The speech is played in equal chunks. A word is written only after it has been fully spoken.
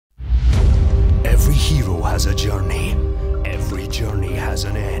hero has a journey. Every journey has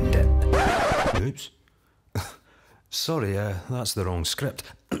an end. Oops. Sorry, that's the wrong script.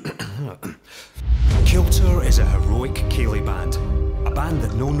 Kilter is a heroic Ceilidh band. A band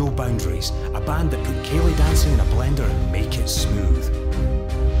that know no boundaries. A band that put Ceilidh dancing in a blender and make it smooth.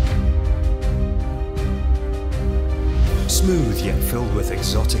 Smooth yet filled with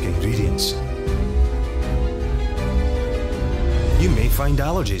exotic ingredients. You may find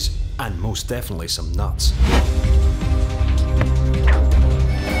allergies, and most definitely some nuts.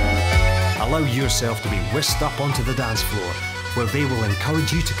 Allow yourself to be whisked up onto the dance floor, where they will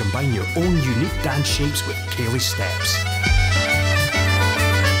encourage you to combine your own unique dance shapes with Ceilidh steps.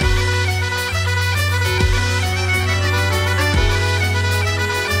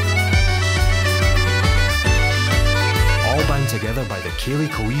 All bound together by the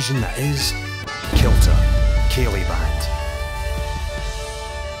Ceilidh cohesion that is Kilter Ceilidh Band.